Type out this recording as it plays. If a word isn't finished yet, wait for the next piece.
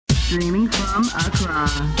Streaming from Accra.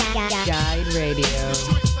 Guide Radio.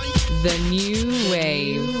 The new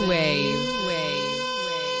wave.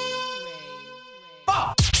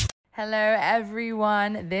 Hello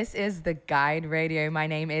everyone, this is the Guide Radio. My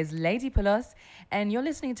name is Lady Pulos and you're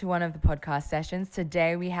listening to one of the podcast sessions.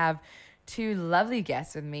 Today we have two lovely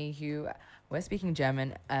guests with me who were speaking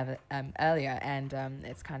German earlier, and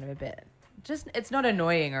it's kind of a bit, it's not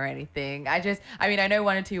annoying or anything. I know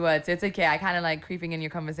one or two words, so it's okay. I kind of like creeping in your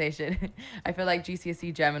conversation. I feel like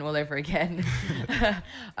GCSE German all over again.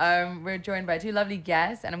 We're joined by two lovely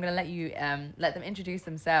guests, and I'm going to let them introduce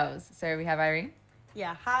themselves. So we have Irene.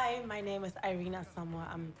 Yeah, hi, my name is Irene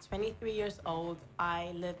Asamoah. I'm 23 years old.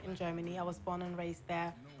 I live in Germany. I was born and raised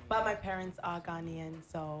there, but my parents are Ghanaian,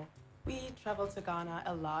 so we travel to Ghana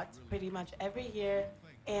a lot, pretty much every year,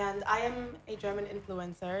 and I am a German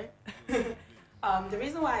influencer. The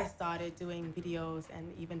reason why I started doing videos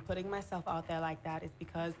and even putting myself out there like that is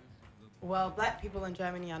because, well, Black people in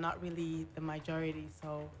Germany are not really the majority,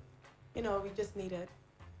 so, you know, we just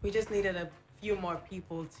needed a few more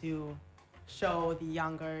people to show the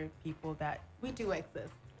younger people that we do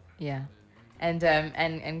exist. Yeah. And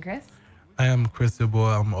Chris? I am Chris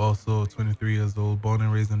Yeboah. I'm also 23 years old, born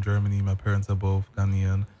and raised in Germany. My parents are both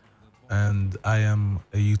Ghanaian, and I am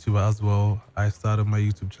a YouTuber as well. I started my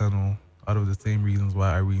YouTube channel out of the same reasons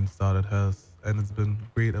why Irene started hers, and it's been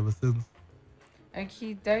great ever since.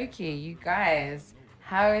 Okie dokie, you guys,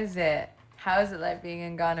 how is it like being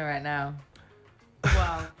in Ghana right now?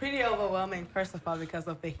 Well, pretty overwhelming, first of all, because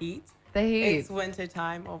of the heat. The heat. It's winter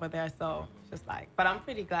time over there, so just like, but I'm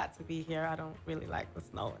pretty glad to be here. I don't really like the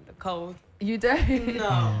snow and the cold. You don't?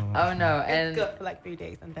 No. Oh no. It's good for like 3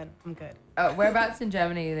 days and then I'm good. Oh, whereabouts in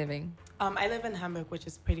Germany are you living? I live in Hamburg, which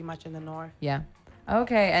is pretty much in the north. Yeah.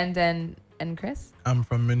 Okay, and Chris? I'm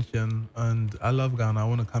from München, and I love Ghana. I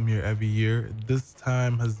want to come here every year. This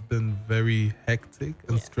time has been very hectic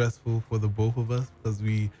and stressful for the both of us because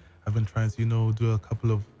we have been trying to, do a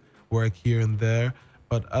couple of work here and there.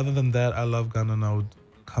 But other than that, I love Ghana, and I would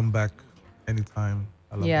come back anytime.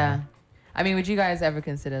 I love Ghana. I mean, would you guys ever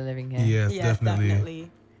consider living here? Yes,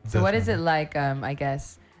 definitely. So what is it like, I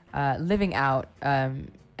guess, living out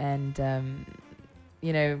and, kind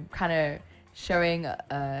of showing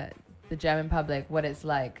the German public what it's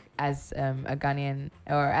like as a Ghanaian,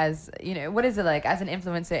 or as, what is it like as an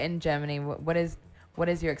influencer in Germany? What is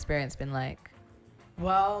your experience been like?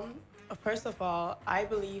 Well, first of all, I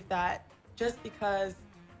believe that just because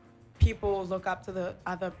people look up to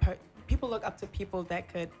people that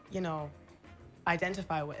could,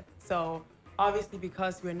 identify with. So obviously,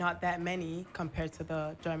 because we're not that many compared to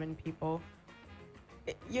the German people,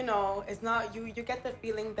 it's not, you get the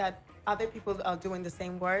feeling that other people are doing the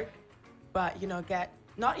same work, but, get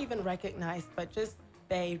not even recognized, but just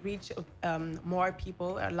they reach more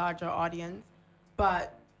people, a larger audience.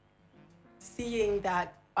 But seeing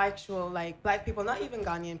that actual, like, Black people, not even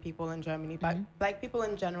Ghanaian people in Germany, but Black people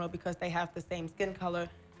in general, because they have the same skin color,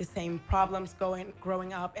 the same problems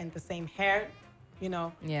growing up, and the same hair,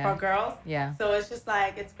 for girls. Yeah. So it's just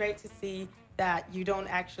like, it's great to see that you don't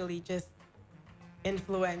actually just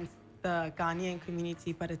influence the Ghanaian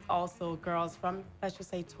community, but it's also girls from, let's just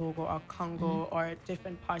say, Togo or Congo or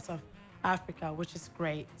different parts of Africa, which is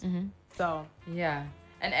great. So yeah.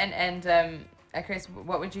 And Chris,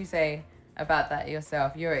 what would you say about that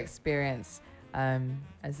yourself, your experience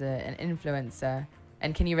as an influencer,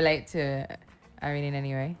 and can you relate to Irene in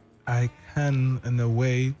any way? I can, in a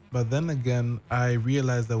way, but then again, I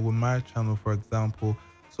realized that with my channel, for example,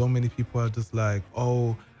 so many people are just like,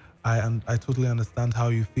 oh, I totally understand how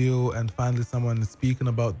you feel, and finally someone is speaking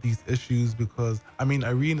about these issues, because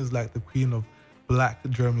Irene is like the queen of Black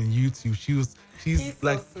German YouTube. She's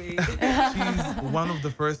like, so sweet. she's one of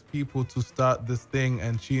the first people to start this thing,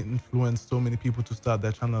 and she influenced so many people to start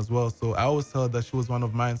their channel as well. So I always tell her that she was one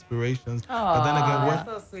of my inspirations. Aww. But then again,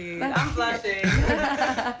 so sweet. I'm blushing.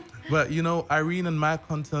 But Irene and my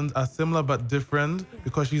content are similar but different,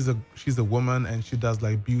 because she's a woman and she does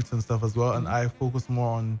like beauty and stuff as well, and I focus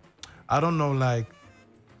more on,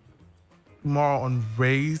 more on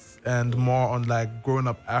race and more on like growing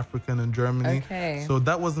up African in Germany. Okay. So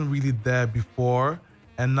that wasn't really there before,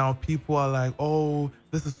 and now people are like, oh,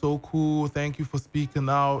 this is so cool, thank you for speaking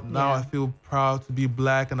out. Now I feel proud to be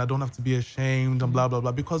Black and I don't have to be ashamed and blah blah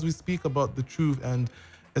blah, because we speak about the truth. And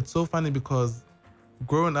it's so funny because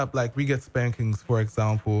growing up, like, we get spankings, for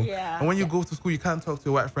example. Yeah. And when you go to school, you can't talk to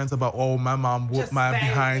your white friends about, oh, my mom whooped my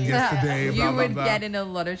behind yesterday. You blah, blah, would blah. get in a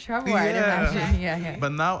lot of trouble, I'd imagine. Yeah.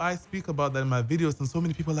 But now I speak about that in my videos, and so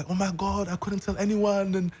many people are like, oh my God, I couldn't tell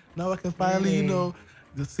anyone. And now I can finally,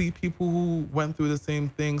 see people who went through the same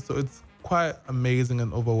thing. So quite amazing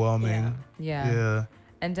and overwhelming. Yeah.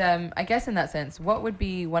 And I guess in that sense, what would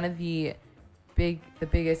be one of the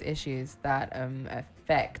biggest issues that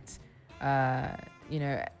affect,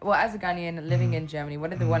 well, as a Ghanaian living in Germany,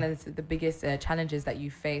 what are one of the biggest challenges that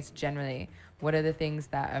you face generally? What are the things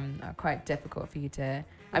that are quite difficult for you to,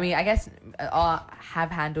 I mean, I guess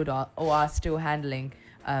have handled or are still handling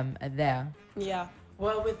there? Yeah.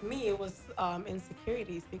 Well, with me, it was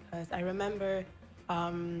insecurities, because I remember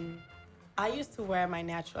I used to wear my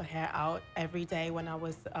natural hair out every day when I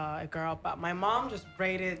was a girl, but my mom just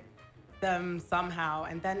braided them somehow.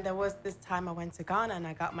 And then there was this time I went to Ghana and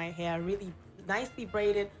I got my hair really nicely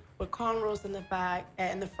braided with cornrows in the back,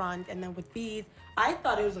 in the front, and then with beads. I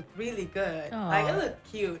thought it looked really good. Aww. Like, it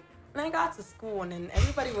looked cute. And I got to school and then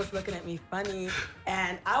everybody was looking at me funny,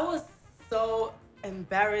 and I was so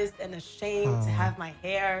embarrassed and ashamed to have my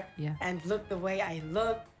hair and look the way I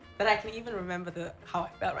looked that I can even remember how I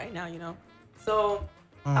felt right now, you know? So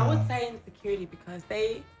I would say insecurity, because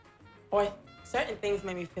certain things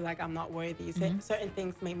made me feel like I'm not worthy. Certain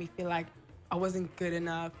things made me feel like I wasn't good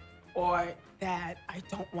enough, or that I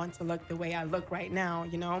don't want to look the way I look right now,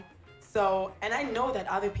 you know? So, and I know that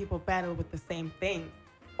other people battle with the same thing,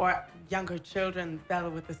 or younger children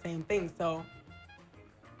battle with the same thing. So,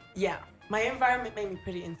 yeah, my environment made me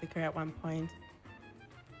pretty insecure at one point.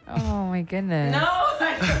 Oh my goodness. No,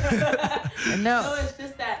 No. no, it's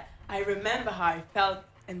just that I remember how I felt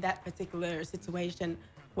in that particular situation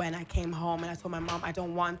when I came home and I told my mom, I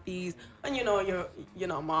don't want these. And you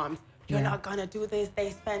know, moms, you're not gonna do this.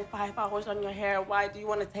 They spend 5 hours on your hair. Why do you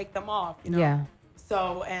want to take them off? You know? Yeah.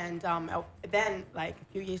 So, and then like a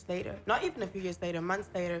few years later, not even a few years later, months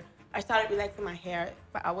later, I started relaxing my hair.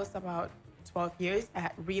 But I was about 12 years. I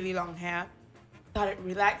had really long hair. Started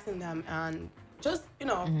relaxing them, and just, you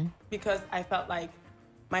know, because I felt like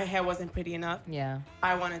my hair wasn't pretty enough. Yeah.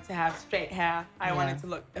 I wanted to have straight hair. I wanted to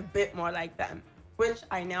look a bit more like them, which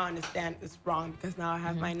I now understand is wrong, because now I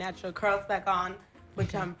have my natural curls back on,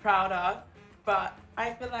 which I'm proud of. But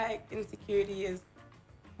I feel like insecurity is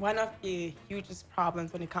one of the hugest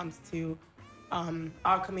problems when it comes to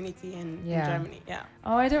our community in Germany. Yeah.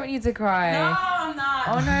 Oh, I don't want you to cry. No, I'm not.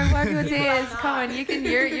 Oh no, wipe your tears. not. Come on, you can.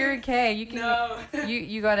 You're okay. You can. No.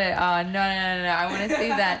 You got it. Oh no. I want to see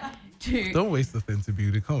that. Don't waste the thing to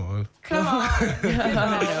beauty. Come on. Come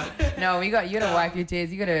on. No, you gotta wipe your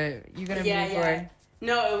tears. You gotta move forward.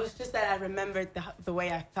 No, it was just that I remembered the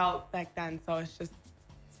way I felt back then. So it's just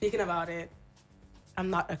speaking about it. I'm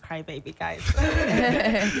not a crybaby, guys.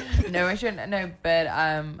 No, I shouldn't. No, but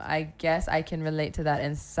I guess I can relate to that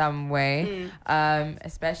in some way.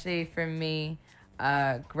 Especially for me,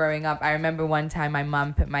 growing up. I remember one time my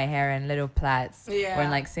mom put my hair in little plaits, or in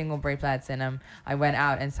like single braid plaits, and I went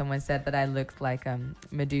out and someone said that I looked like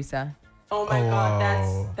Medusa. Oh my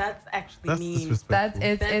God, that's actually mean. That's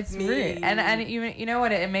it's mean. rude. And you know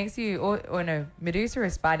what? It makes you, or no, Medusa or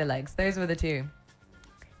spider legs. Those were the two.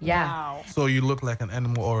 Yeah. Wow. So you look like an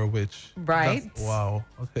animal or a witch. Right. Wow.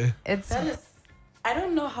 Okay. I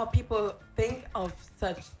don't know how people think of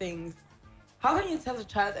such things. How can you tell a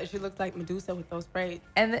child that she looks like Medusa with those braids?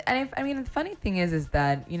 I mean, the funny thing is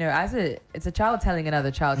that, you know, it's a child telling another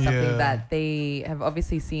child something that they have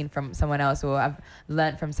obviously seen from someone else or have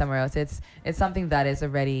learned from somewhere else. It's something that is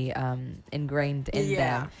already ingrained in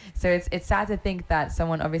them. So it's sad to think that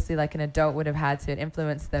someone obviously like an adult would have had to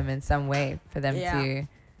influence them in some way for them to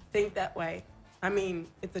think that way. I mean,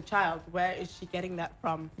 it's a child. Where is she getting that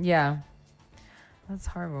from? Yeah. That's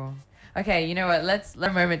horrible. Okay, you know what? Let's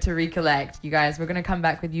a moment to recollect, you guys. We're gonna come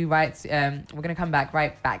back with you we're gonna come back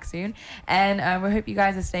right back soon, and we hope you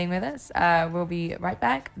guys are staying with us. We'll be right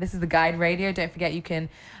back. This is the Guide Radio. Don't forget you can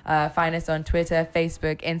find us on Twitter,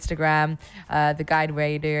 Facebook, Instagram. The Guide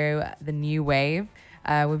Radio, the new wave.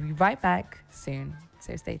 We'll be right back soon.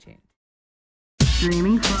 So stay tuned.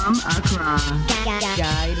 Streaming from Accra,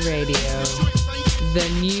 Guide Radio, the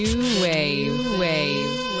new wave.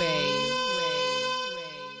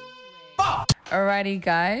 Alrighty,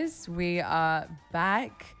 guys, we are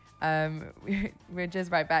back. We're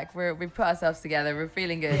just right back. We put ourselves together. We're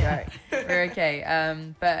feeling good, right? We're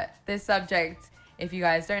okay. But this subject, if you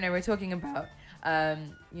guys don't know, we're talking about,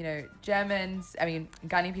 you know,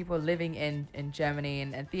 Ghanaian people living in Germany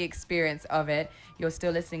and the experience of it. You're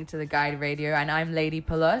still listening to the Guide Radio, and I'm Lady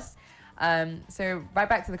Palos. So right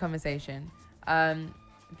back to the conversation.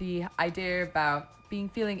 The idea about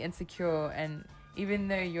feeling insecure, and even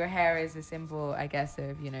though your hair is a symbol, I guess,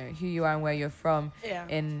 of, you know, who you are and where you're from,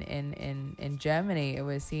 in Germany, it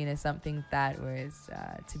was seen as something that was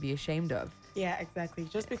to be ashamed of. Yeah, exactly.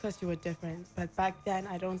 Just because you were different. But back then,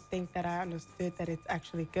 I don't think that I understood that it's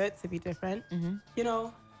actually good to be different. You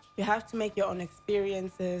know, you have to make your own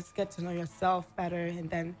experiences, get to know yourself better, and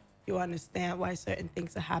then you understand why certain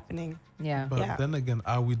things are happening. Yeah. But then again,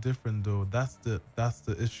 are we different though? That's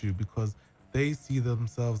the issue, because they see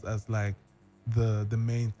themselves as like the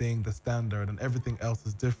main thing, the standard, and everything else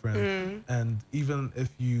is different. And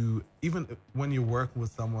when you're working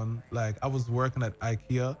with someone, like I was working at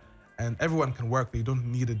IKEA, and everyone can work there. You don't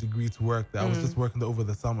need a degree to work there. I was just working there over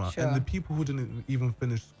the summer. Sure. And the people who didn't even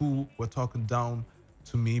finish school were talking down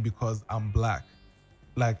to me because I'm black.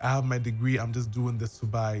 Like I have my degree, I'm just doing this to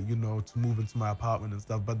buy, to move into my apartment and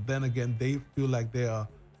stuff. But then again, they feel like they are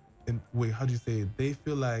how do you say it? They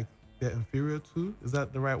feel like they're inferior to, is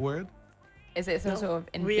that the right word? Is it some No, sort of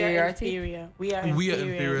inferiority? We are We are inferior.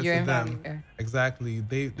 inferior You're to them. inferior. Exactly.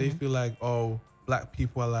 They feel like, oh, black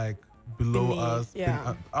people are like below Beneath, us.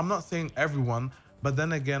 yeah. I'm not saying everyone, but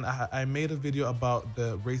then again, I made a video about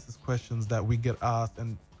the racist questions that we get asked,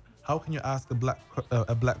 and how can you ask a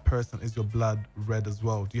black person, is your blood red as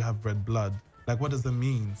well? Do you have red blood? Like, what does it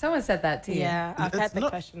mean? Someone said that to you. Yeah, I've had the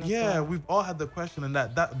question as well. We've all had the question, and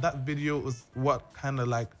that video was what kind of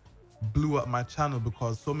like blew up my channel,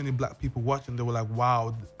 because so many black people watching, they were like,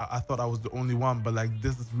 wow, I thought I was the only one, but like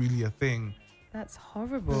this is really a thing. That's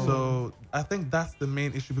horrible. So I think that's the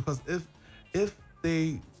main issue, because if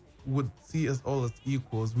they would see us all as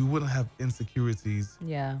equals, we wouldn't have insecurities.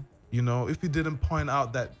 Yeah. If you didn't point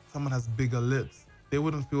out that someone has bigger lips, they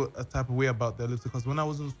wouldn't feel a type of way about their lips. Because when I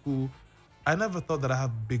was in school, I never thought that I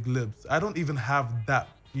have big lips. I don't even have that,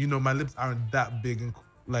 my lips aren't that big and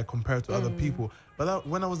like compared to other people. But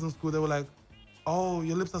when I was in school, they were like, oh,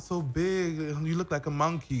 your lips are so big, you look like a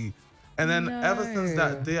monkey. And then ever since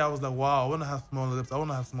that day, I was like, wow, I want to have smaller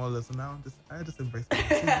lips. And now I just embrace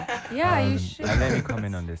it. Yeah, you should. Let me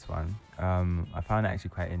comment on this one. I found it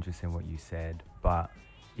actually quite interesting what you said, but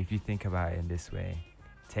if you think about it in this way,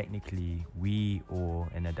 technically we all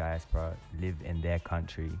in the diaspora live in their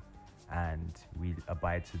country and we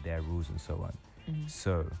abide to their rules and so on.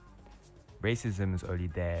 So racism is only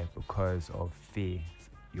there because of fear.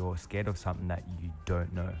 You're scared of something that you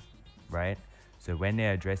don't know, right? So when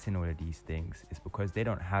they're addressing all of these things, it's because they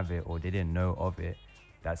don't have it or they didn't know of it.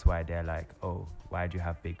 That's why they're like, oh, why do you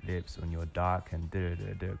have big lips when you're dark and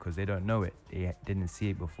because they don't know it. They didn't see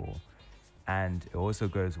it before. And it also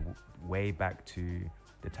goes way back to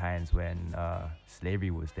the times when slavery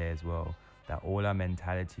was there as well, that all our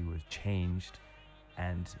mentality was changed.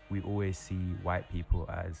 And we always see white people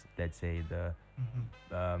as, let's say,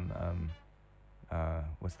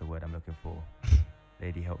 what's the word I'm looking for?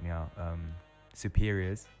 Lady, help me out.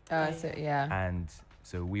 Superiors. Yeah. And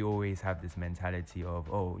so we always have this mentality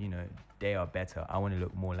of, oh, they are better. I want to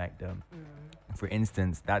look more like them. For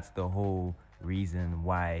instance, that's the whole reason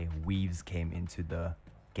why weaves came into the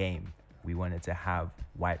game. We wanted to have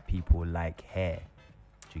white people like hair.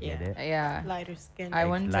 Do you get it? Yeah. Lighter skin. I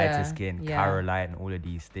wonder. Lighter skin, Yeah. Carolite, and all of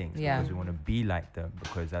these things. Yeah. Because we want to be like them,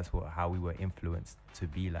 because that's how we were influenced to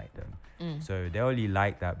be like them. So they only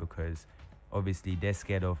like that because obviously they're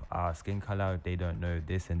scared of our skin color. They don't know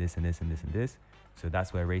this and this and this and this and this. So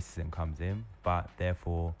that's where racism comes in. But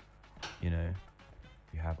therefore, you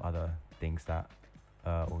have other things that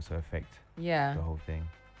also affect the whole thing.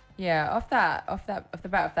 Yeah, off the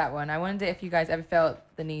bat of that one, I wonder if you guys ever felt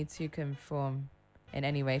the need to conform in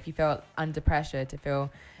any way. If you felt under pressure to feel,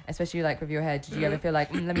 especially like with your hair, did you ever feel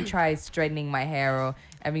like, let me try straightening my hair, or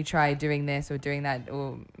let me try doing this or doing that?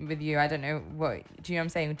 Or with you, I don't know, do you know what I'm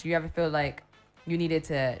saying? Do you ever feel like you needed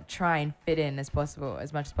to try and fit in as much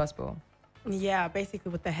as possible? Yeah,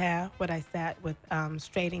 basically with the hair, what I said with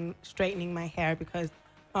straightening my hair, because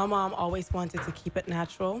my mom always wanted to keep it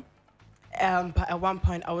natural. But at one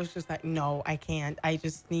point I was just like, no, I can't. I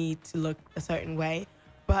just need to look a certain way.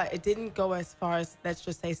 But it didn't go as far as, let's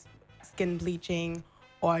just say, skin bleaching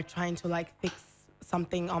or trying to like fix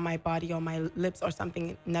something on my body or my lips or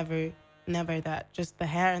something. Never that. Just the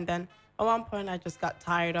hair. And then at one point I just got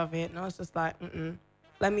tired of it, and I was just like,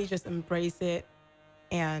 let me just embrace it,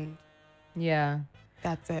 and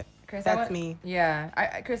that's it. Chris, that's me.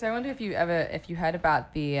 Yeah, Chris, I wonder if you heard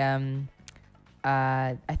about the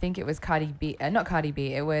I think it was Cardi B, not Cardi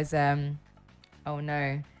B. It was oh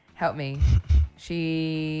no, help me.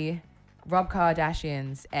 Rob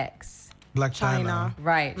Kardashian's ex. Black China.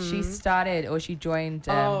 Right. She started, or she joined.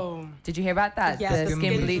 Did you hear about that? Yes, the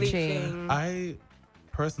skin bleaching. I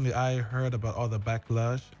heard about all the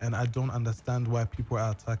backlash, and I don't understand why people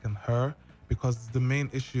are attacking her, because the main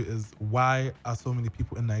issue is, why are so many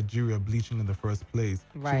people in Nigeria bleaching in the first place?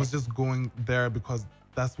 Right. She was just going there because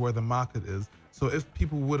that's where the market is. So if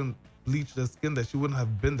people wouldn't bleach their skin there, she wouldn't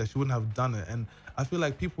have been there. She wouldn't have done it. And I feel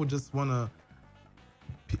like people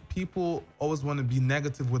people always want to be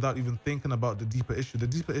negative without even thinking about the deeper issue. The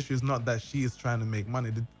deeper issue is not that she is trying to make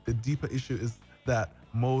money. The deeper issue is that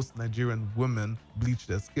most Nigerian women bleach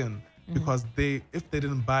their skin because if they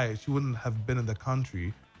didn't buy it, she wouldn't have been in the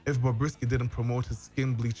country. If Bobrisky didn't promote his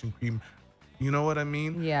skin bleaching cream, you know what I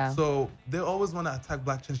mean? Yeah. So they always want to attack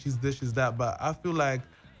Black Chen. She's this, she's that. But I feel like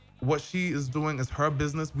what she is doing is her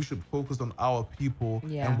business. We should focus on our people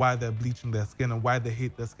and why they're bleaching their skin and why they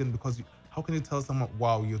hate their skin. Because how can you tell someone,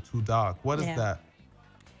 wow, you're too dark? What is that?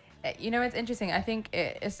 You know, it's interesting. I think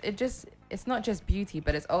it's not just beauty,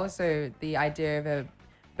 but it's also the idea of a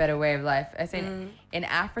better way of life. I think in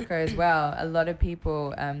Africa as well, a lot of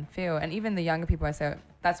people feel, and even the younger people, so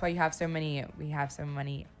that's why we have so many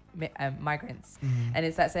migrants. And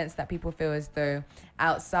it's that sense that people feel as though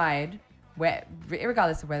outside, where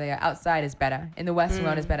regardless of where they are, outside is better. In the Western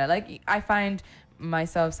world is better. Like I find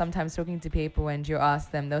myself sometimes talking to people and you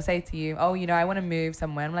ask them, they'll say to you, oh, you know, I want to move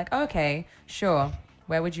somewhere. I'm like, oh, okay, sure.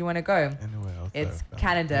 Where would you want to go? Anywhere else. It's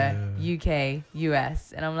Canada, UK,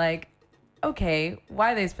 US. And I'm like, okay,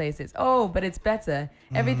 why those places? Oh, but it's better.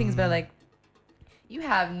 Everything's better. Like, you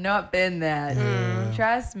have not been there.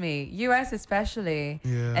 Trust me. US especially.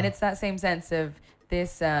 And it's that same sense of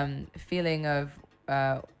this feeling of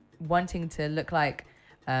wanting to look like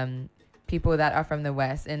people that are from the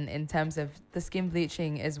West, in terms of the skin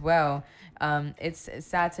bleaching as well. It's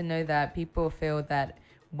sad to know that people feel that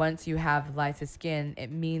once you have lighter skin, it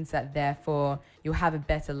means that therefore you'll have a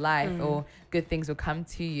better life or good things will come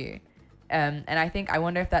to you. And I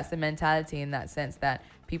wonder if that's the mentality in that sense, that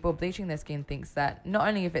people bleaching their skin thinks that not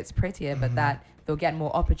only if it's prettier, but that they'll get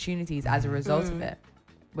more opportunities as a result of it.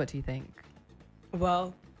 What do you think?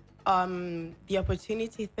 Well, the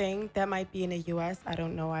opportunity thing, that might be in the US. I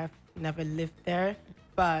don't know. I've never lived there.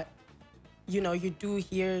 But, you know, you do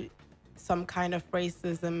hear some kind of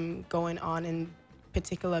racism going on in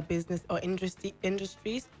particular business or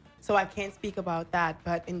industries. So I can't speak about that.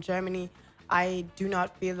 But in Germany, I do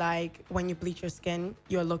not feel like when you bleach your skin,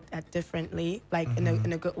 you're looked at differently, like in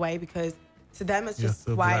a good way, because to them it's just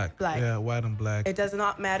so white, black. Yeah, white and black. It does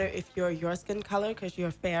not matter if you're your skin color, because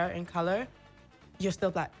you're fair in color, you're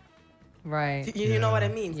still black. Right. You know what I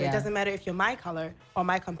mean? So it doesn't matter if you're my color or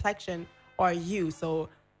my complexion or you. So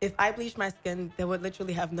if I bleach my skin, they would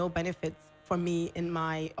literally have no benefits for me in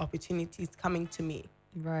my opportunities coming to me.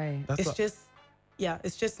 Right. It's just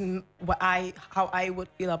how I would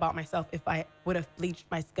feel about myself if I would have bleached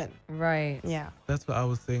my skin. Right. Yeah. That's what I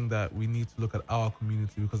was saying, that we need to look at our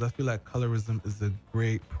community, because I feel like colorism is a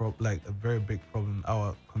great a very big problem in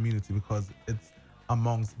our community, because it's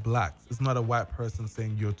amongst blacks. It's not a white person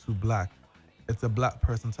saying you're too black. It's a black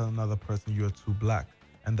person telling another person you're too black.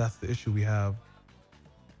 And that's the issue we have.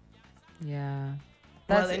 Yeah.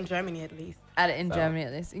 Well, in Germany at least. Germany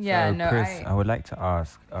at least. Yeah, so no, Chris, I would like to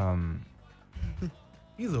ask,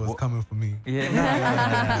 he's always coming for me.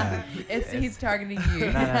 Yeah, no. He's targeting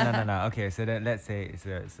you. No. Okay, so let's say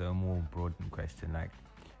it's a more broad question. Like,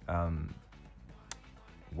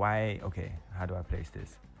 why? Okay, how do I place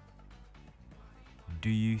this? Do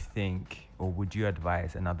you think, or would you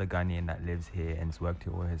advise another Ghanaian that lives here and has worked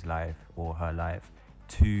here all his life or her life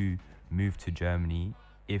to move to Germany?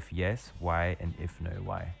 If yes, why? And if no,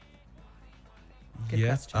 why? Good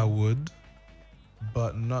yes, question. I would,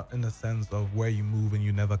 but not in the sense of where you move and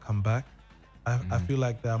you never come back. I feel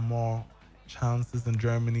like there are more chances in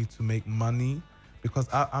Germany to make money, because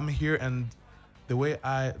I'm here, and the way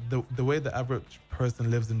the average person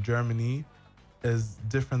lives in Germany is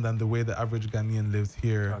different than the way the average Ghanaian lives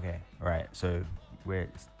here. Okay, all right. So we're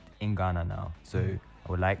in Ghana now. So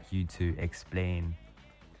I would like you to explain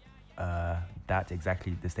that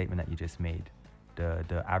exactly, the statement that you just made.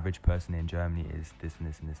 The average person in Germany is this and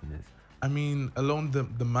this and this and this. I mean, alone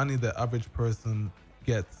the money the average person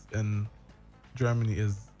gets in Germany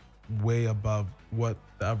is way above what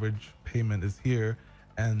the average payment is here.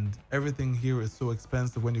 And everything here is so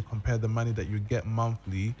expensive when you compare the money that you get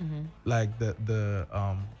monthly. Like the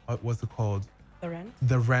what's it called? The rent?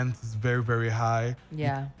 The rent is very, very high.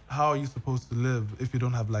 Yeah. How are you supposed to live if you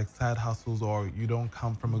don't have like side hustles or you don't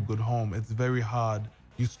come from a good home? It's very hard.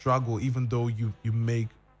 You struggle, even though you make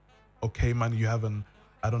okay money, you have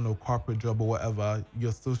I don't know, corporate job or whatever,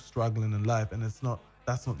 you're still struggling in life. And that's not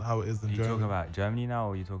how it is in Germany. Are you talking about Germany now,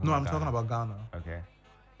 or are you talking about I'm Ghana? talking about Ghana. Okay.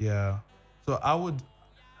 Yeah. So I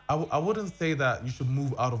wouldn't say that you should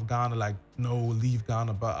move out of Ghana, like, no, leave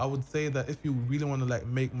Ghana. But I would say that if you really want to like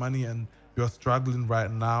make money and you're struggling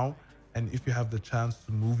right now, and if you have the chance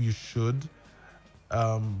to move, you should.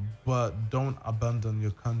 But don't abandon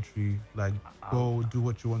your country. Like, go do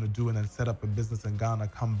what you want to do and then set up a business in Ghana,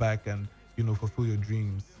 come back and, fulfill your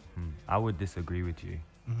dreams. I would disagree with you.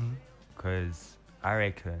 Because I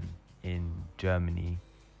reckon in Germany,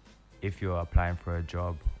 if you're applying for a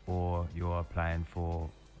job or you're applying for,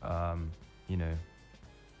 you know,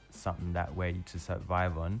 something that way to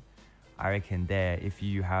survive on, I reckon there, if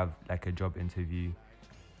you have like a job interview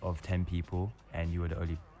of 10 people and you were the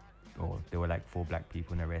only, or there were like 4 black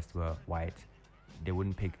people and the rest were white, they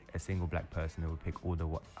wouldn't pick a single black person. They would pick all the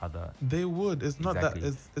other. They would. It's not Exactly.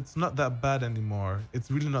 that. It's not that bad anymore.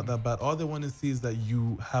 It's really not that bad. All they want to see is that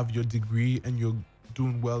you have your degree and you're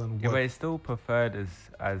doing well in Yeah, work. but it's still preferred as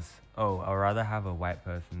I'd rather have a white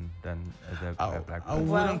person than a black I person.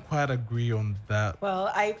 wouldn't quite agree on that.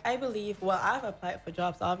 Well, I believe, well, I've applied for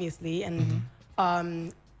jobs, obviously, and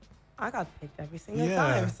I got picked every single Yeah.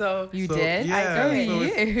 time. So You So, did? yeah, I Oh, do. so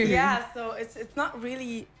it's- you. yeah, so it's not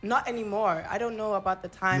really, not anymore. I don't know about the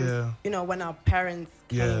times, Yeah. you know, when our parents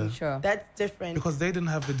came. Yeah. Sure. That's different. Because they didn't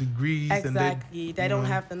have the degrees. Exactly. And They you don't know,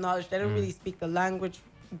 have the knowledge. They don't really speak the language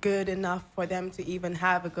good enough for them to even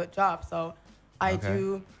have a good job. So I Okay.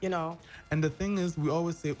 do, you know. And the thing is, we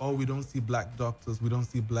always say, oh, we don't see black doctors, we don't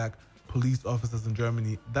see black police officers in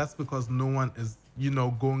Germany. That's because no one is, you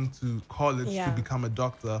know, going to college Yeah. to become a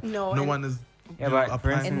doctor. No, No and- one is. Yeah, you know, but for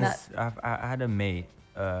applying In instance, I had a mate.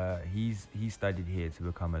 He studied here to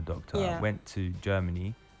become a doctor. Yeah. Went to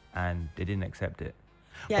Germany, and they didn't accept it.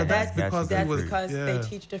 Yeah, But that's because that's it was- because yeah. they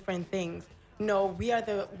teach different things. No, we are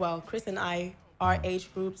Chris and I, our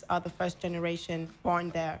age groups are the first generation born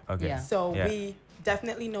there. Okay. Yeah. So Yeah. we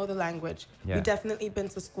definitely know the language. Yeah. We definitely been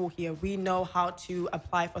to school here. We know how to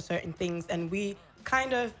apply for certain things, and we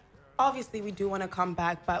kind of, obviously, we do want to come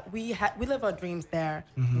back, but we live our dreams there.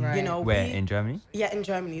 Right. You know, Where we, in Germany? yeah, in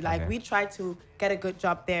Germany. Like, Okay. we try to get a good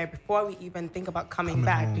job there before we even think about coming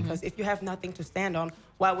back. Because if you have nothing to stand on,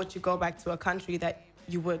 why would you go back to a country that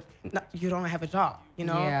you don't have a job, you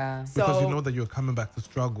know? Yeah. So, because you know that you're coming back to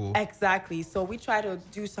struggle. exactly. So we try to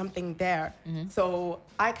do something there. So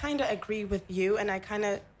I kind of agree with you, and I kind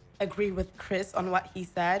of agree with Chris on what he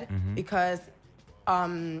said, because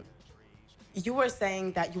you were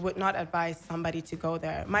saying that you would not advise somebody to go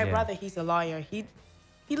there. My Yeah. brother, he's a lawyer. He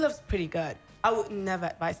lives pretty good. I would never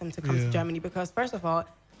advise him to come to Yeah. Germany because, first of all,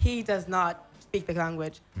 he does not speak the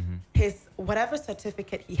language. His whatever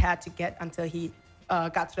certificate he had to get until he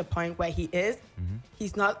got to the point where he is,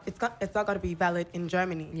 he's not. It's not going to be valid in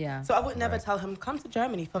Germany. Yeah. So I would never Right. tell him come to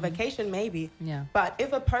Germany for vacation, maybe. Yeah. But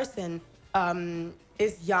if a person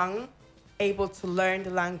is young, able to learn the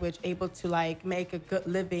language, able to like make a good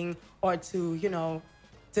living, or to, you know,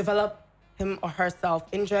 develop him or herself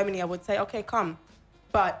in Germany, I would say, okay, come.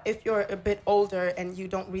 But if you're a bit older and you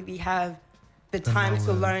don't really have the time to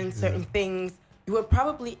knowledge, learn certain yeah. things, you would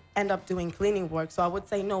probably end up doing cleaning work. So I would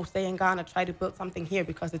say, no, stay in Ghana, try to build something here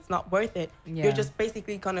because it's not worth it. Yeah. You're just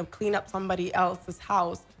basically going to clean up somebody else's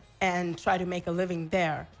house and try to make a living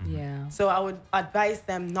there. Yeah. So I would advise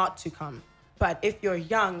them not to come. But if you're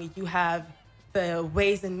young, you have the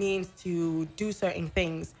ways and means to do certain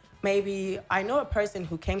things. Maybe I know a person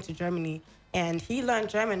who came to Germany and he learned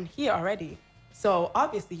German here already. So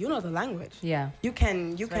obviously you know the language. Yeah. You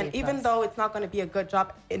can really even plus. though it's not going to be a good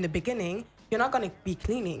job in the beginning, you're not going to be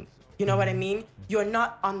cleaning. You know what I mean? You're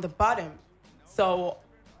not on the bottom. So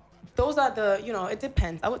those are the, you know, it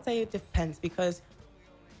depends. I would say it depends because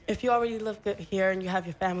if you already live good here and you have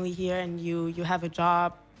your family here and you have a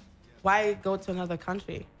job, why go to another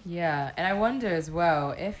country? Yeah, and I wonder as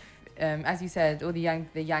well if, as you said, all the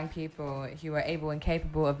young people who are able and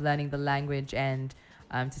capable of learning the language and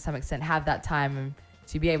to some extent have that time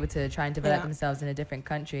to be able to try and develop Yeah. themselves in a different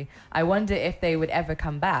country. I wonder if they would ever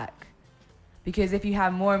come back, because if you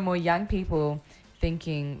have more and more young people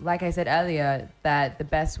thinking, like I said earlier, that the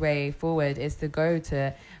best way forward is to go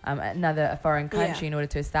to a foreign country Yeah. in order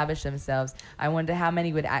to establish themselves. I wonder how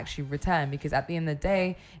many would actually return, because at the end of the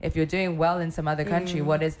day, if you're doing well in some other country,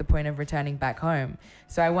 what is the point of returning back home?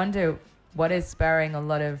 So I wonder what is spurring a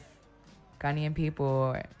lot of Ghanaian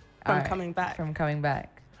people From coming back. From coming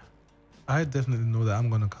back. I definitely know that I'm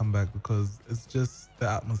going to come back because it's just the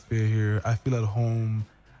atmosphere here. I feel at home.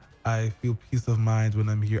 I feel peace of mind when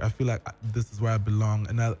I'm here. I feel like this is where I belong.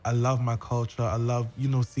 And I love my culture. I love, you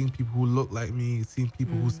know, seeing people who look like me, seeing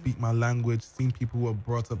people who speak my language, seeing people who are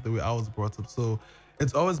brought up the way I was brought up. So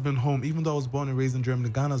it's always been home. Even though I was born and raised in Germany,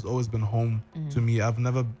 Ghana's always been home to me. I've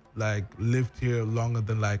never like lived here longer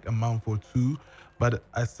than like a month or two, but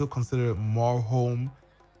I still consider it more home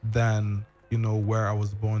than, you know, where I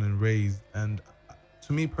was born and raised. And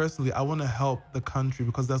to me personally, I want to help the country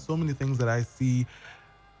because there's so many things that I see,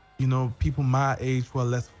 you know, people my age who are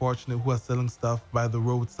less fortunate, who are selling stuff by the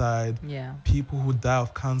roadside, Yeah. people who die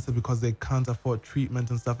of cancer because they can't afford treatment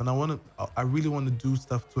and stuff. And I really want to do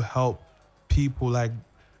stuff to help people. Like,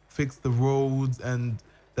 fix the roads, and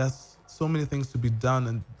there's so many things to be done,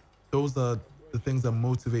 and those are the things that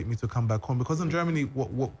motivate me to come back home. Because in Germany,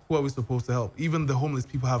 who are we supposed to help? Even the homeless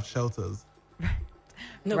people have shelters.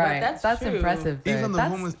 No, Right. but that's true. impressive. Though. Even the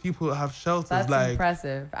That's- homeless people have shelters. That's like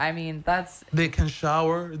impressive. I mean, that's they can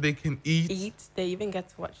shower, they can eat. They even get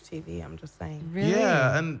to watch TV. I'm just saying. really.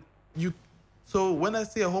 Yeah, and you. So when I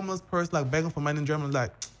see a homeless person like begging for money in Germany,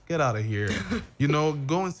 like get out of here. You know,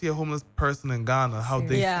 go and see a homeless person in Ghana, how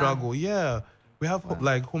they Yeah. struggle. Yeah, we have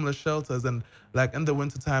like homeless shelters, and like in the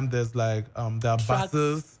wintertime, there's like there are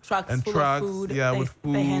buses trucks and full of trucks, food. yeah, They- with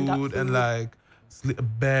they hand out food and food. like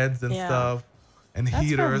beds and Yeah. stuff, and That's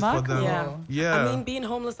heaters for remarkable. them. Yeah. Yeah. I mean, being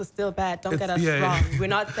homeless is still bad. Don't It's- get us yeah, yeah. wrong. We're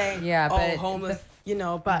not saying, Yeah, oh, but homeless,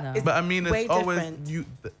 No. but it's But I mean, way it's always different.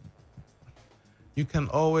 you can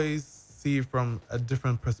always see from a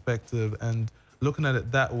different perspective, and looking at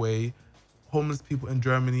it that way, homeless people in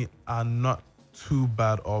Germany are not too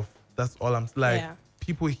bad off. That's all I'm like. Yeah.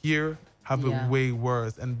 People here have Yeah. it way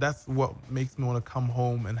worse, and that's what makes me want to come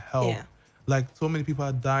home and help. Yeah. Like so many people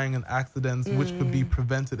are dying in accidents, which could be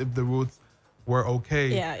prevented if the roads were okay.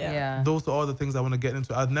 Yeah. Those are all the things I want to get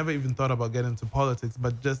into. I'd never even thought about getting into politics,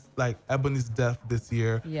 but just like Ebony's death this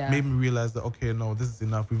year Yeah. made me realize that, okay, no, this is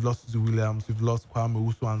enough. We've lost Suzu Williams, we've lost Kwame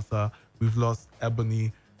Usuansa, we've lost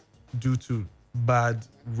Ebony due to bad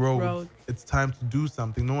roads. It's time to do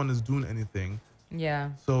something. No one is doing anything. Yeah.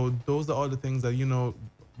 So those are all the things that,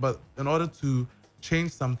 but in order to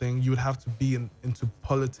change something, you would have to be into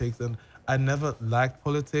politics. And I never liked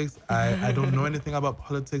politics. I don't know anything about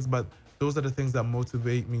politics, but those are the things that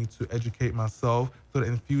motivate me to educate myself so that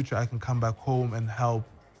in future I can come back home and help,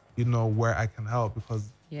 where I can help,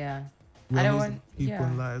 because Yeah. we're I don't losing want- people yeah.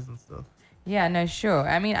 and lives and stuff. Yeah, no, sure.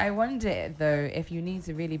 I mean, I wonder, though, if you need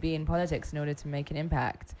to really be in politics in order to make an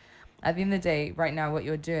impact. At the end of the day, right now, what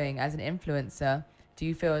you're doing as an influencer, do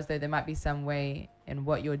you feel as though there might be some way in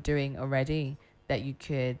what you're doing already that you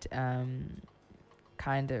could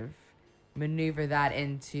kind of maneuver that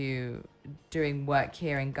into doing work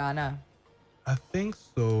here in Ghana? I think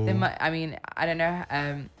so. There might, I mean, I don't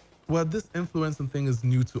know. Well, this influencing thing is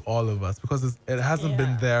new to all of us because it hasn't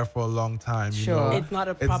been Yeah. there for a long time. You Sure. know? It's not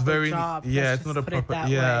a proper very job. Yeah, Let's it's not just a put it proper. that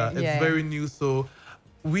Yeah, way. it's Yeah. very new. So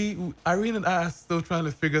Irene and I are still trying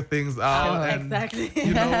to figure things out. Sure. And, Exactly.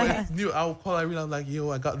 it's new. I'll call Irene. I'm like,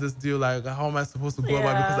 yo, I got this deal. Like, how am I supposed to go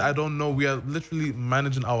about it? Yeah. Because I don't know. We are literally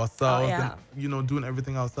managing ourselves yeah. and doing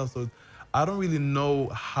everything ourselves. So I don't really know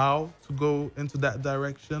how to go into that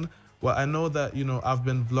direction. Well, I know that, I've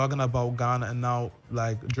been vlogging about Ghana, and now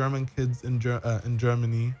like German kids in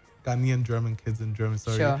Germany, Ghanaian German kids in Germany,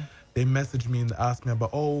 sorry. Sure. They message me and ask me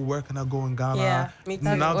about, where can I go in Ghana? Yeah, me too.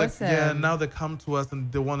 Now That's awesome. now they come to us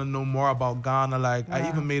and they want to know more about Ghana. Like I Wow.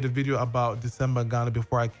 even made a video about December in Ghana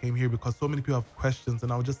before I came here because so many people have questions,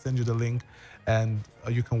 and I'll just send you the link and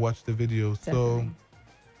you can watch the video. Definitely. So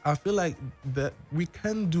I feel like that we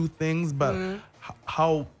can do things, but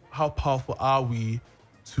how powerful are we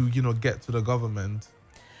to get to the government?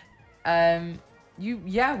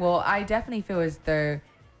 Well, I definitely feel as though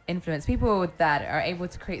influence people that are able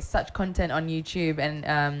to create such content on YouTube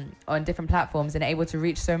and on different platforms and are able to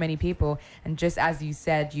reach so many people, and just as you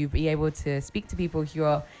said, you be able to speak to people who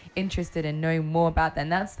are interested in knowing more about that,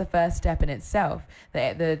 and that's the first step in itself,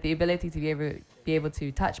 the ability to be able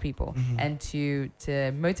to touch people and to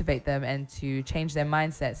motivate them and to change their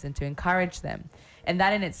mindsets and to encourage them. And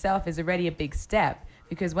that in itself is already a big step,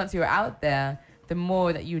 because once you're out there, the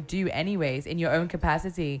more that you do anyways in your own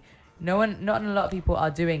capacity, not a lot of people are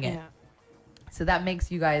doing it. Yeah. So that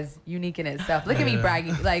makes you guys unique in itself. Look at me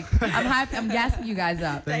bragging. Like, I'm happy, I'm gassing you guys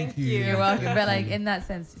up. Thank you. You're welcome. But like in that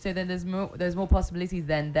sense, so then there's more possibilities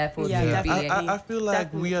then, therefore Yeah, to Yeah, be definitely. I feel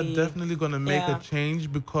like we are Definitely. definitely gonna make a Yeah.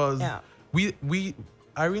 change because Yeah. we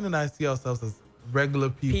Irene and I see ourselves as regular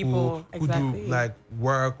people who do exactly. like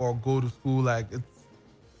work or go to school. Like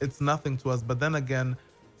it's nothing to us. But then again,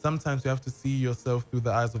 sometimes you have to see yourself through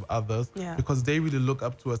the eyes of others Yeah. because they really look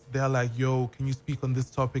up to us. They're like, yo, can you speak on this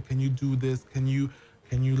topic? Can you do this? Can you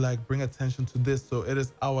like bring attention to this? So it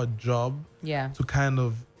is our job Yeah. to kind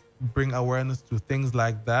of bring awareness to things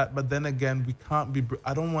like that. But then again, we can't be,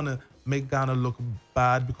 I don't want to make Ghana look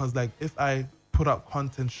bad because like if I put out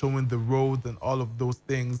content showing the roads and all of those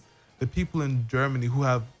things, the people in Germany who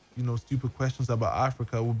have, stupid questions about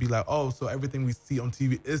Africa will be like, oh, so everything we see on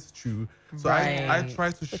TV is true. So I Right.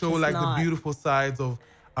 try to show is like not. the beautiful sides of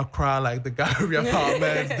Accra, like the gallery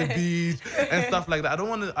apartments, the beach and stuff like that. I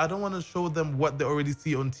don't want to show them what they already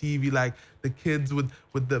see on TV, like the kids with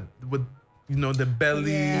the bellies.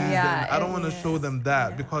 Yeah. Yeah, And I don't want to show them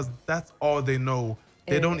that Yeah. because that's all they know.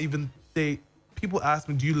 They don't even people ask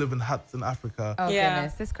me, do you live in huts in Africa? Oh Yeah.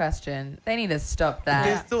 goodness, this question. They need to stop They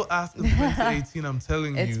that. still ask in 2018, I'm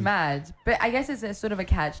telling you. It's mad. But I guess it's a sort of a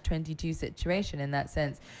catch-22 situation in that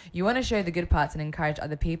sense. You want to show the good parts and encourage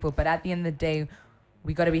other people, but at the end of the day,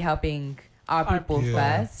 we got to be helping our people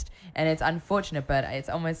Yeah. first. And it's unfortunate, but it's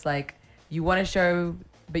almost like you want to show,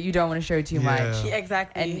 but you don't want to show too Yeah. much. Yeah,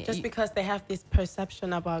 exactly. And Just because they have this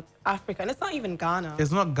perception about Africa, and it's not even Ghana.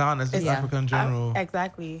 It's not Ghana, it's just Yeah. Africa in general.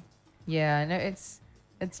 Exactly. Yeah, no, it's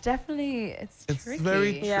definitely it's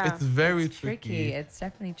tricky. Yeah. It's very It's tricky. It's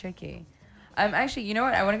definitely tricky. Actually, you know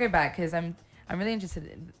what? I want to go back because I'm really interested.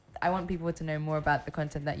 I want people to know more about the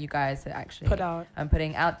content that you guys are actually Put out.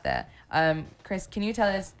 putting out there. Chris, can you tell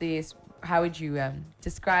us this? How would you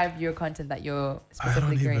describe your content that you're I don't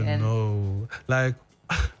specifically even creating? know. Like,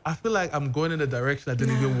 I feel like I'm going in a direction I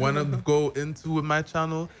didn't even want to go into with my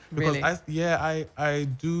channel because Really? I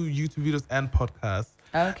do YouTube videos and podcasts.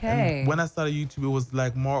 Okay. And when I started YouTube, it was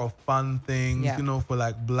like more of fun things, Yeah. you know, for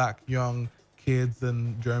like black young kids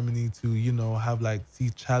in Germany to, you know, have like see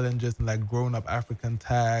challenges and like grown up African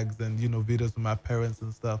tags and, you know, videos with my parents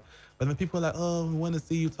and stuff. But then people are like, oh, we want to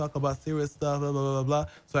see you talk about serious stuff, blah, blah, blah, blah.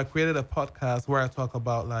 So I created a podcast where I talk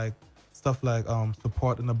about like stuff like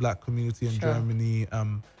support in the black community in Sure. Germany,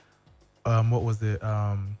 what was it?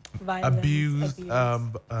 Violence, Abused,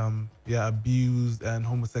 abuse. abused and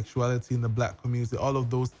homosexuality in the black community, all of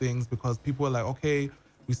those things, because people are like, okay,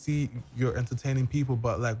 we see you're entertaining people,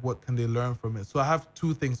 but like, what can they learn from it? So I have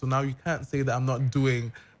two things. So now you can't say that I'm not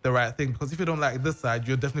doing the right thing, because if you don't like this side,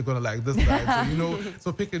 you're definitely gonna like this side. So, you know,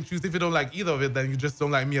 so pick and choose. If you don't like either of it, then you just don't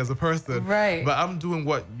like me as a person. Right. But I'm doing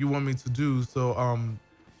what you want me to do. So,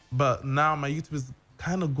 but now my YouTube is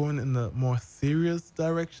kind of going in the more serious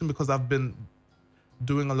direction because I've been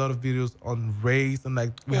doing a lot of videos on race, and like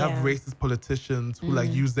we have Yeah. racist politicians who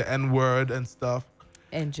like use the N-word and stuff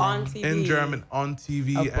In On Germany. TV. in German on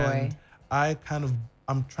TV. Oh, boy. And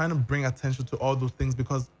I'm trying to bring attention to all those things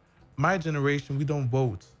because my generation, we don't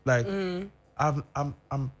vote. Like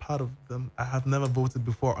I'm part of them. I have never voted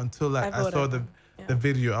before until like I I saw voted. the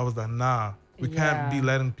video. I was like, nah, we can't be Yeah.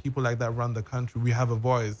 letting people like that run the country. We have a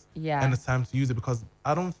voice. Yeah. And it's time to use it, because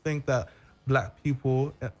I don't think that black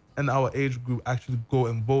people in our age group actually go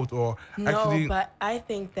and vote or actually No, but I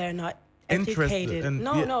think they're not interested educated. in-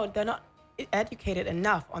 No, yeah. no, they're not educated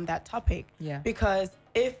enough on that topic. Yeah. Because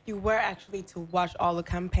if you were actually to watch all the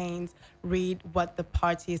campaigns, read what the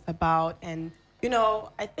party is about, and, you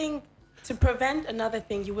know, I think to prevent another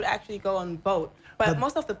thing, you would actually go and vote. But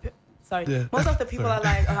most of the most of the people Sorry. are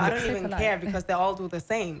like, oh, I don't So even polite. care because they all do the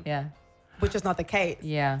same, Yeah. which is not the case.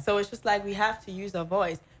 Yeah. So it's just like we have to use our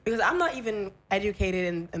voice, because I'm not even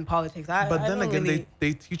educated in politics. I But then don't again, really,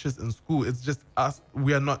 they teach us in school. It's just us.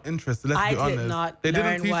 We are not interested. Let's I be honest. did not They learn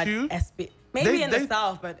didn't teach what you. maybe They- in the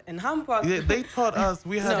South, but in Hamburg, Yeah, they taught us.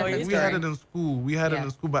 We had No, it, it's we had fine. it in school. We had it Yeah.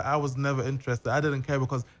 in school, but I was never interested. I didn't care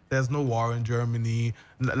because there's no war in Germany.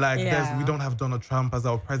 Like we Yeah. don't have Donald Trump as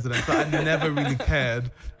our president. So I never really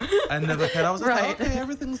cared. I never cared. I was just Right. like, okay,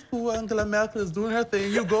 everything's cool. Angela Merkel is doing her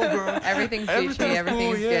thing. You go, girl. Everything's Gucci, cool.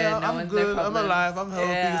 everything's Yeah, good, no I'm one's no good. I'm problems. alive. I'm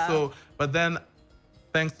healthy. Yeah. So, but then,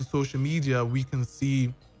 thanks to social media, we can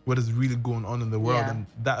see what is really going on in the world. Yeah. And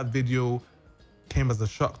that video came as a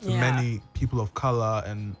shock to Yeah. many people of color,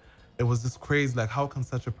 and it was just crazy. Like, how can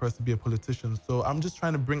such a person be a politician? So I'm just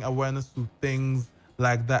trying to bring awareness to things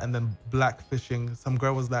like that. And then blackfishing. Some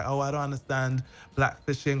girl was like, oh, I don't understand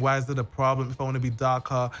blackfishing. Why is it a problem? If I want to be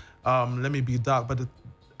darker, let me be dark.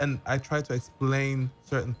 And I try to explain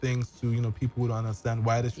certain things to, you know, people who don't understand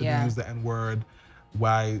why they shouldn't Yeah. use the N-word,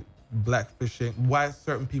 why blackfishing, why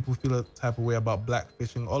certain people feel a type of way about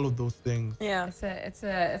blackfishing, all of those things. yeah.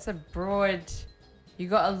 It's a broad. You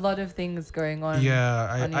got a lot of things going on.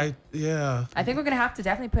 Yeah, on your- I think we're gonna have to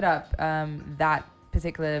definitely put up that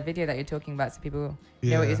particular video that you're talking about, so people know what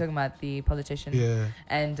Yeah. you're talking about, the politician. Yeah.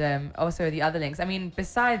 And also the other links. I mean,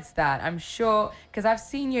 besides that, I'm sure, because I've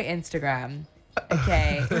seen your Instagram.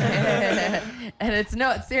 Okay. And it's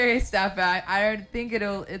not serious stuff. I don't think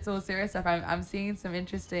it's all serious stuff. I'm seeing some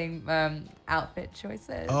interesting outfit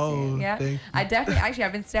choices. Oh, yeah. thank you. I definitely, actually,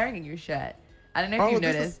 I've been staring at your shirt. I don't know if you've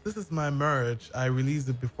noticed. This is my merch. I released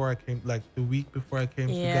it before I came, like the week before I came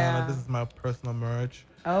to Yeah. Ghana. This is my personal merch.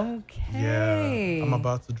 Okay. Yeah, I'm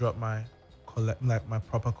about to drop my my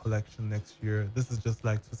proper collection next year. This is just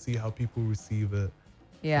like to see how people receive it.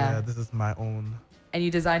 Yeah. This is my own. And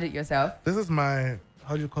you designed it yourself? This is my,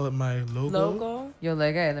 how do you call it, my logo? Your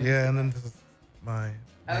logo? Let me Yeah, see. and then this is my.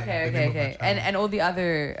 Okay, the name of my okay. channel. And all the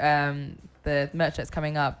other the merch that's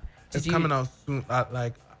coming up. It's coming out soon.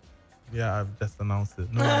 Like Yeah, I've just announced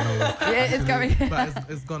it. No, I know. Yeah, it's coming. But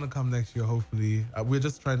it's gonna come next year, hopefully. We're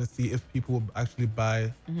just trying to see if people will actually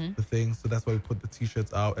buy the thing. So that's why we put the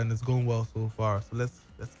t-shirts out, and it's going well so far. So let's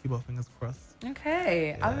keep our fingers crossed.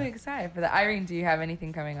 Okay, Yeah. I'm excited for that. Irene, do you have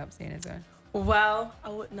anything coming up soon as well? Well, I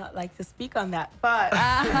would not like to speak on that, but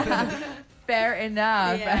Fair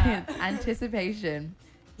enough. Yeah. Anticipation.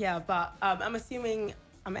 yeah, but I'm assuming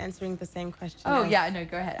I'm answering the same question. Oh, as- yeah, no,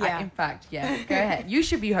 go ahead. Yeah. In fact, yeah, go ahead. You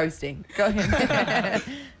should be hosting. Go ahead.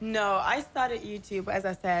 No, I started YouTube, as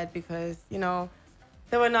I said, because,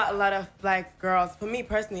 there were not a lot of black girls. For me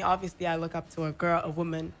personally, obviously, I look up to a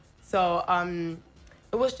woman. So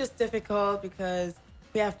it was just difficult because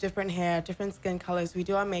we have different hair, different skin colors. We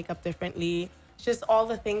do our makeup differently. It's just all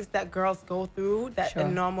the things that girls go through that Sure.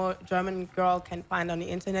 a normal German girl can find on the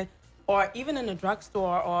internet or even in a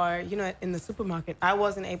drugstore or, in the supermarket. I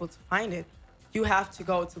wasn't able to find it. You have to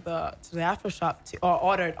go to the Afro shop or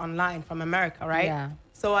order it online from America, right? Yeah.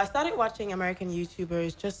 So I started watching American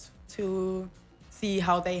YouTubers just to see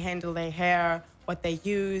how they handle their hair, what they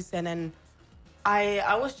use, and then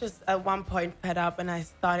I was just at one point fed up and I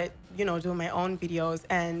started, doing my own videos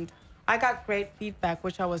and I got great feedback,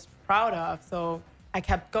 which I was proud of. So I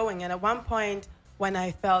kept going. And at one point when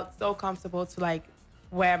I felt so comfortable to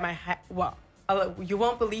wear my hat, well, you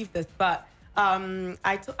won't believe this, but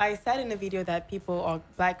I said in the video that people or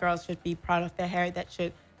black girls should be proud of their hair,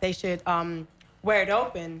 they should wear it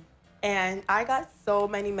open. And I got so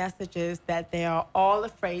many messages that they are all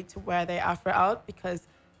afraid to wear their afro out because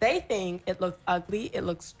they think it looks ugly, it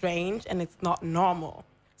looks strange, and it's not normal.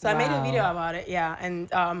 So I made a Wow. video about it, yeah. And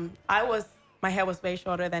my hair was way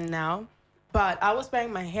shorter than now, but I was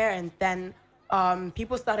wearing my hair, and then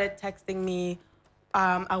people started texting me.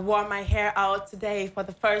 I wore my hair out today for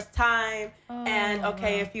the first time, and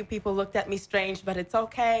a few people looked at me strange, but it's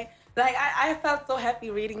okay. I felt so happy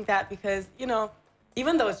reading that because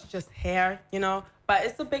even though it's just hair, but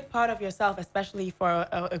it's a big part of yourself, especially for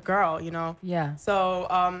a girl, Yeah. So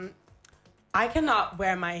I cannot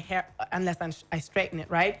wear my hair unless I straighten it,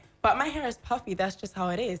 right? But my hair is puffy. That's just how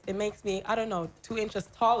it is. It makes me, 2 inches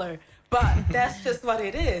taller, but that's just what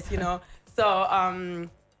it is, So,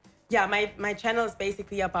 yeah, my channel is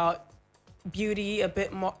basically about beauty,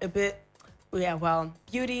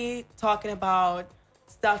 beauty, talking about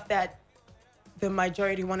stuff that the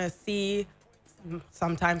majority want to see.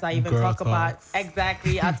 Sometimes I even Girl talk about, talks.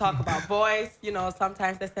 exactly, I talk about boys,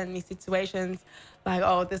 sometimes they send me situations like,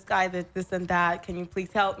 oh, this guy did this and that, can you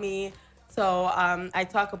please help me? So I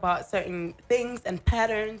talk about certain things and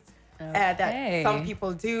patterns that some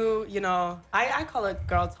people do, I call it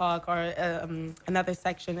girl talk, or another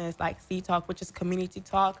section is like C talk, which is community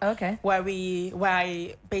talk. Okay. Where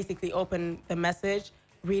I basically open the message,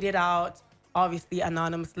 read it out, obviously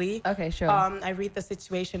anonymously. Okay, sure. I read the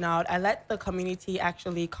situation out. I let the community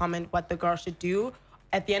actually comment what the girl should do.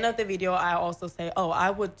 At the end of the video, I also say, oh, I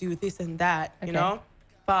would do this and that,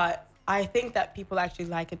 But I think that people actually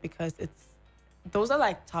like it because those are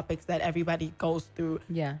like topics that everybody goes through.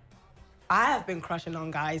 Yeah. I have been crushing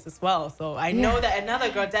on guys as well. So I know that another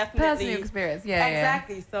girl definitely... Personal experience, yeah.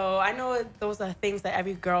 Exactly. So I know those are things that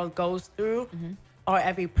every girl goes through or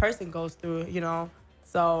every person goes through,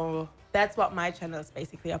 So that's what my channel is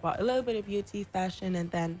basically about. A little bit of beauty, fashion, and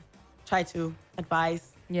then try to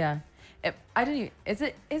advise. Yeah. I don't even...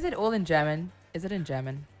 Is it all in German? Is it in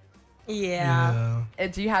German? Yeah.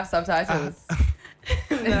 Do you have subtitles?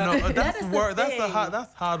 That's work. the thing.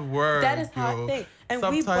 That's hard work. That is hard thing. And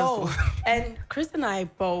we both, and Chris and I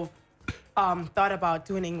both thought about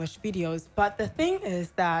doing English videos. But the thing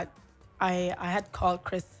is that I had called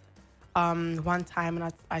Chris one time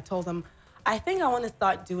and I told him, I think I want to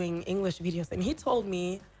start doing English videos. And he told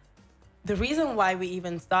me the reason why we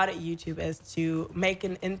even started YouTube is to make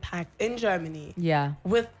an impact in Germany. Yeah.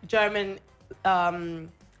 With German...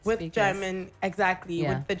 with Speakers. German, exactly,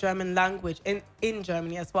 with the German language in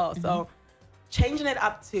Germany as well. So changing it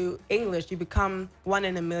up to English, you become 1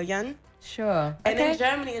 in a million. Sure. And in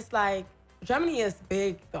Germany, it's like, Germany is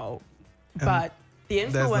big though, but the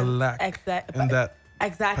influence... There's a lack in that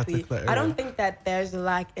Exactly. particular I don't area. think that there's a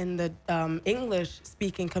lack in the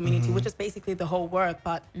English-speaking community, which is basically the whole world,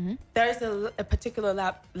 but there's a particular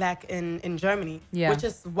lack in Germany, which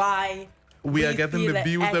is why... We are getting the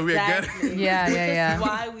views that we are getting. Yeah. This is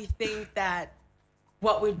why we think that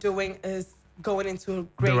what we're doing is going into a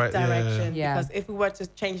great direction. Yeah. Because if we were to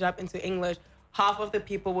change it up into English, half of the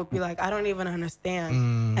people would be like, I don't even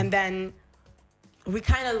understand. And then we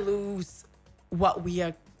kind of lose what we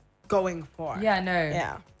are going for. Yeah, no.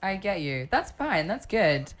 Yeah. I get you. That's fine. That's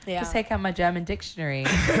good. Yeah. Just take out my German dictionary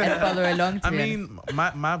and follow along to I it. mean,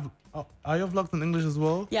 Are your vlogs in English as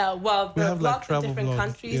well? Yeah, well, We the have, like, vlogs in travel different vlogs,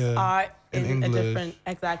 countries yeah, are in in a English. different,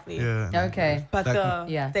 exactly. Yeah. in Okay. English. But Like, the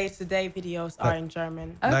Yeah. day-to-day videos are in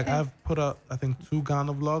German. Like Okay. I've put out, I think, 2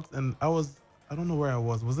 Ghana vlogs, and I don't know where I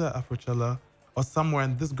was. Was it at Afrochella or somewhere?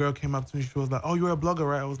 And this girl came up to me. She was like, "Oh, you're a blogger,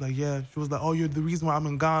 right?" I was like, "Yeah." She was like, "Oh, you're the reason why I'm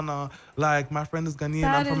in Ghana. Like my friend is Ghanaian.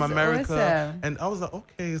 That I'm from is America." awesome. And I was like,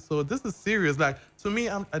 "Okay, so this is serious." Like to me,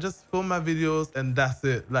 I just film my videos and that's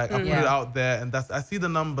it. Like I put it Yeah. out there, and I see the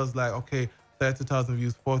numbers. Like okay, 30,000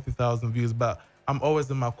 views, 40,000 views, but I'm always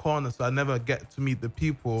in my corner, so I never get to meet the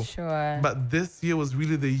people. Sure. But this year was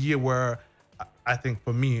really the year where I think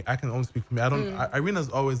for me, I can only speak for me. I don't. Irena's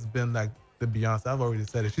always been like the Beyonce. I've already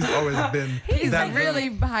said it. She's always been. He's that really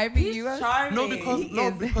hyping He's you up. charming. No, because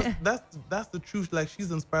is. that's the truth. Like she's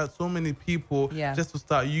inspired so many people Yeah. just to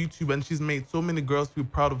start YouTube, and she's made so many girls feel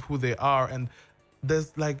proud of who they are. And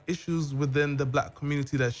there's like issues within the Black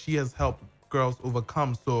community that she has helped girls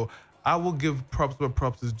overcome. So I will give props where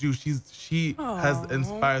props is due. She has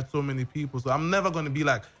inspired so many people. So I'm never gonna be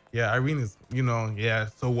like, yeah, Irene is, yeah,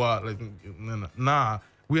 so what? Like, nah.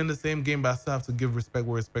 We're in the same game, but I still have to give respect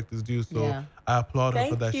where respect is due. So Yeah. I applaud her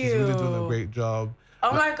for Thank that. She's really doing a you. great job.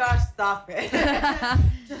 Oh my gosh, stop it.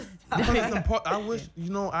 Because it's important. I wish,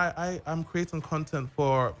 I'm creating content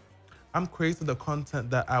I'm creating the content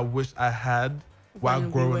that I wish I had while When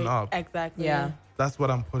we growing were- up. Exactly. Yeah. That's what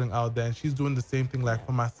I'm putting out there. And she's doing the same thing like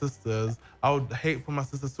for my sisters. I would hate for my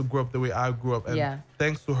sisters to grow up the way I grew up. And Yeah.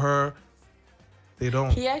 thanks to her, they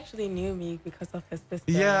don't. He actually knew me because of his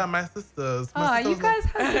sister. Yeah, my sisters. My Oh, sister you was like-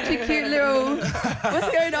 guys have such a cute little.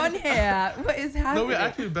 What's going on here? What is happening? No, we're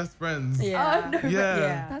actually best friends. Yeah. Oh no! Yeah,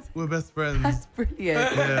 Yeah. That's we're best friends. That's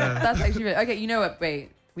brilliant. Yeah. That's actually really, okay. You know what?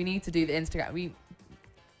 Wait, we need to do the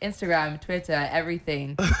Instagram, Twitter,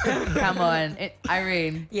 everything. Come on,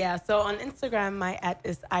 Irene. Yeah, so on Instagram, my @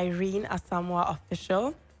 is Irene Asamoah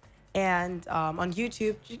Official. And on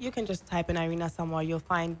YouTube, you can just type in Irene Asamoah, you'll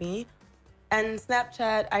find me. And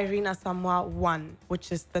Snapchat, Irene Asamoah 1,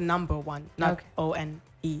 which is the number 1, not Okay. ONE,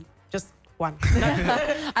 just 1.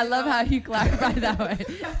 I love how you clarify that way.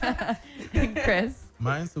 Chris.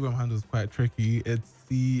 My Instagram handle is quite tricky. It's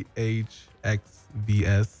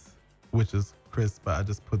CHXVS, which is Chris, but I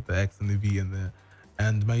just put the X and the V in there.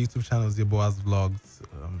 And my YouTube channel is Yeboah's Vlogs.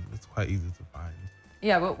 It's quite easy to find.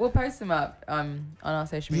 Yeah, we'll post them up on our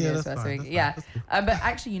social media as well. that's So fine, yeah, that's cool. but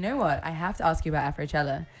actually, you know what? I have to ask you about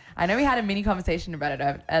Afrochella. I know we had a mini conversation about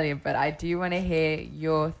it earlier, but I do want to hear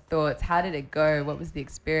your thoughts. How did it go? What was the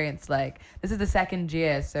experience like? This is the second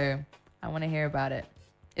year, so I want to hear about it.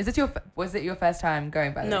 Was it your first time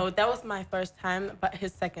going, by the way? No, that was my first time, but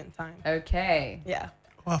his second time. Okay. Yeah.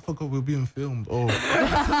 Oh, I forgot we're being filmed. Oh,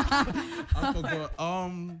 I forgot.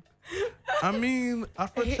 I mean,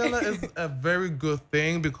 Afrochella is a very good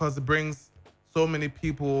thing because it brings so many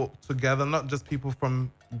people together, not just people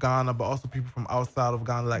from Ghana, but also people from outside of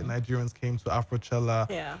Ghana. Like Nigerians came to Afrochella.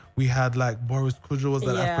 Yeah. We had like Boris Kujo was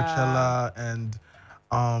at Yeah. Afrochella, and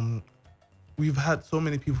we've had so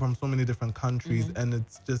many people from so many different countries, and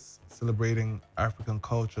it's just celebrating African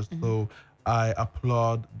culture. So I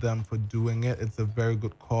applaud them for doing it. It's a very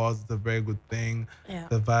good cause. It's a very good thing. Yeah.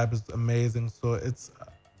 The vibe is amazing. So it's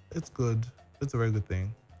good. It's a very good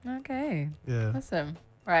thing. Okay. Yeah. Awesome.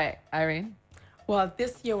 Right, Irene. Well,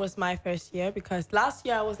 this year was my first year because last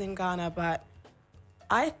year I was in Ghana, but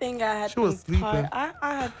I think I had She was been sleeping. I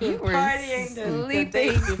had been You were partying the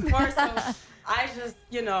day sleeping. before, so I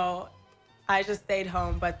just stayed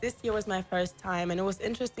home. But this year was my first time, and it was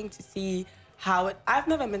interesting to see how I've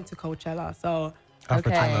never been to Coachella, so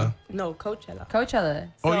Afrochella. no Coachella.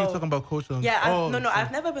 Coachella. Oh, you're So- talking about Coachella? Yeah, Oh, no, sorry.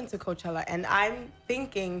 I've never been to Coachella, and I'm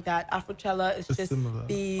thinking that Afrochella is It's just similar.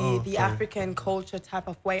 the Oh, sorry. African culture type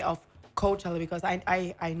of way of Coachella, because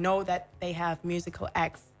I know that they have musical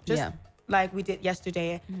acts, just Yeah. like we did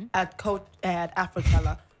yesterday at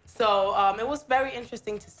Afrochella. So it was very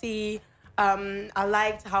interesting to see. I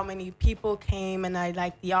liked how many people came, and I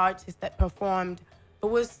liked the artists that performed. It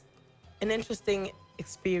was an interesting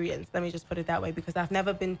experience, let me just put it that way, because I've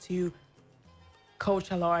never been to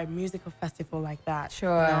Coachella or a musical festival like that.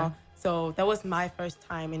 Sure. So that was my first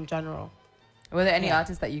time in general. Were there any Yeah.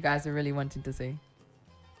 artists that you guys are really wanting to see?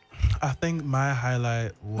 I think my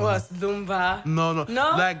highlight Was Zumba. No.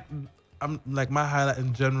 No? Like my highlight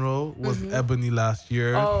in general was Ebony last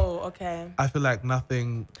year. Oh, okay. I feel like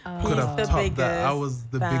nothing could He's have the topped that. I biggest was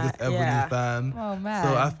the fan, biggest Ebony yeah. fan. Oh, man.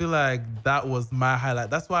 So I feel like that was my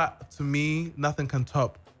highlight. That's why, to me, nothing can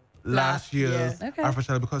top last year's year. Okay.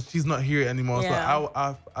 Afrochella, because she's not here anymore. Yeah.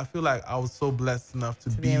 So I feel like I was so blessed enough to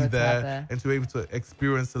be be able to have there that. and to be able to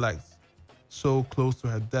experience it like so close to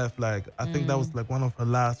her death. Like I think that was like one of her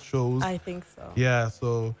last shows. I think so. Yeah,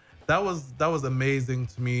 so that was amazing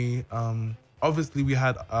to me. Obviously we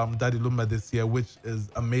had Daddy Lumba this year, which is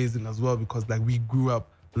amazing as well, because like we grew up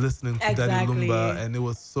listening to Daddy Lumba, and it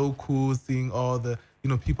was so cool seeing all the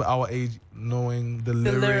people our age knowing the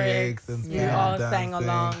lyrics and you all sang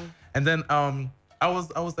along. And then I was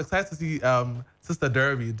excited to see Sister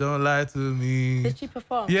Derby, Don't Lie to Me. Did she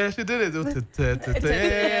perform? Yeah, she did it. Yeah.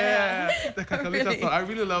 The Kakalika song. I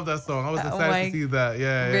really love that song. I was excited to see that.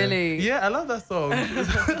 Yeah. Really? Yeah, I love that song.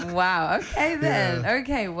 Wow. Okay then. Yeah.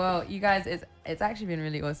 Okay. Well, you guys, it's actually been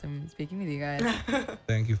really awesome speaking with you guys.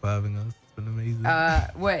 Thank you for having us. It's been amazing.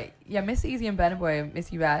 Wait. Yeah, Mr. Easy and Burna Boy,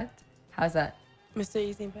 Miss You Bad. How's that? Mr.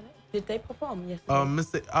 Easy and Bennett, did they perform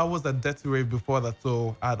yesterday? I was at Dirty Rave before that,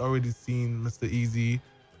 so I had already seen Mr. Easy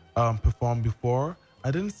perform before.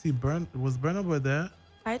 I didn't see was Burna Boy there?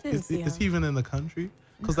 I didn't see him. Is he even in the country?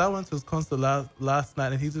 Because I went to his concert last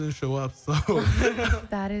night and he didn't show up. So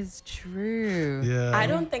That is true. yeah, I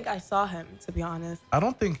don't think I saw him, to be honest. I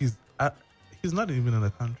don't think he's not even in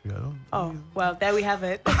the country. I don't. Oh, well, there we have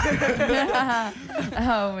it. Oh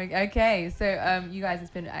my. Okay. So you guys,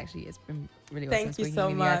 it's been really awesome Thank you speaking so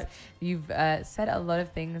with much. you guys. You've said a lot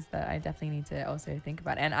of things that I definitely need to also think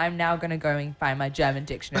about, and I'm now gonna go and find my German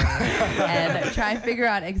dictionary and try and figure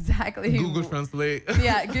out exactly Google Translate.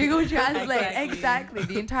 Yeah, Google Translate. Exactly.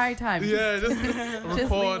 The entire time. Yeah, just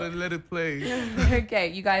record and let it play. Okay,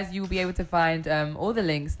 you guys, you will be able to find all the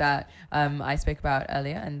links that I spoke about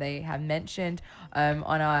earlier, and they have mentioned on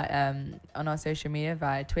our social media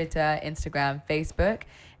via Twitter, Instagram, Facebook,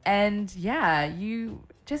 and yeah, you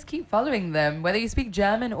just keep following them, whether you speak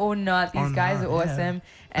German or not. These guys are awesome,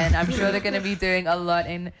 and I'm sure they're going to be doing a lot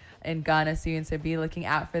in Ghana soon, so be looking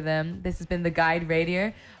out for them. This has been The Guide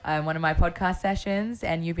Radio, one of my podcast sessions,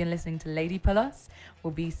 and you've been listening to Lady Pulos.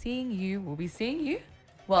 We'll be seeing you.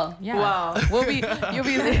 Well, yeah. Wow.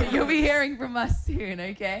 You'll be hearing from us soon,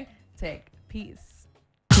 okay? Peace.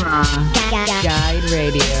 Guide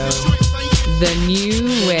Radio. The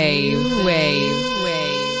new wave.